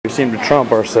seem to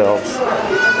trump ourselves.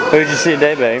 Who did you see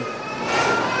today, babe?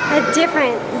 A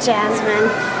different Jasmine,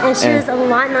 and she was a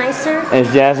lot nicer. And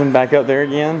is Jasmine back up there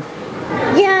again?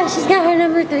 Yeah, she's got her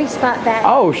number 3 spot back.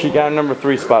 Oh, she got a number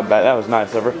 3 spot back. That was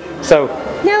nice of her. So,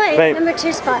 no, wait, babe, number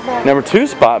 2 spot back. Number 2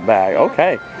 spot back.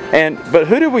 Okay. But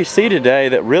who did we see today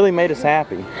that really made us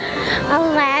happy?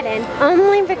 Aladdin,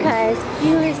 only because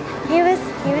he was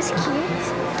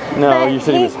cute. No, you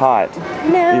said he was hot.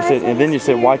 No, you said, and then you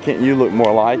said, why can't you look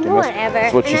more like him? Whatever.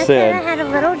 That's what and she I said. I had a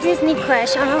little Disney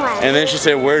crush on Aladdin. And then she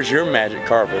said, where's your magic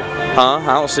carpet? Huh?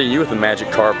 I don't see you with a magic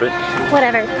carpet.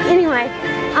 Whatever. Anyway,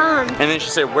 And then she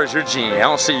said, where's your genie? I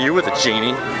don't see you with a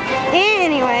genie.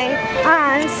 Anyway,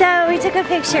 so we took a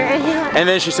picture and he And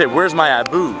then she said, where's my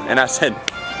Abu? And I said,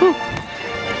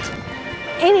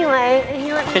 Anyway, and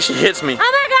he and she hits me. Oh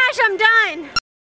my gosh, I'm done!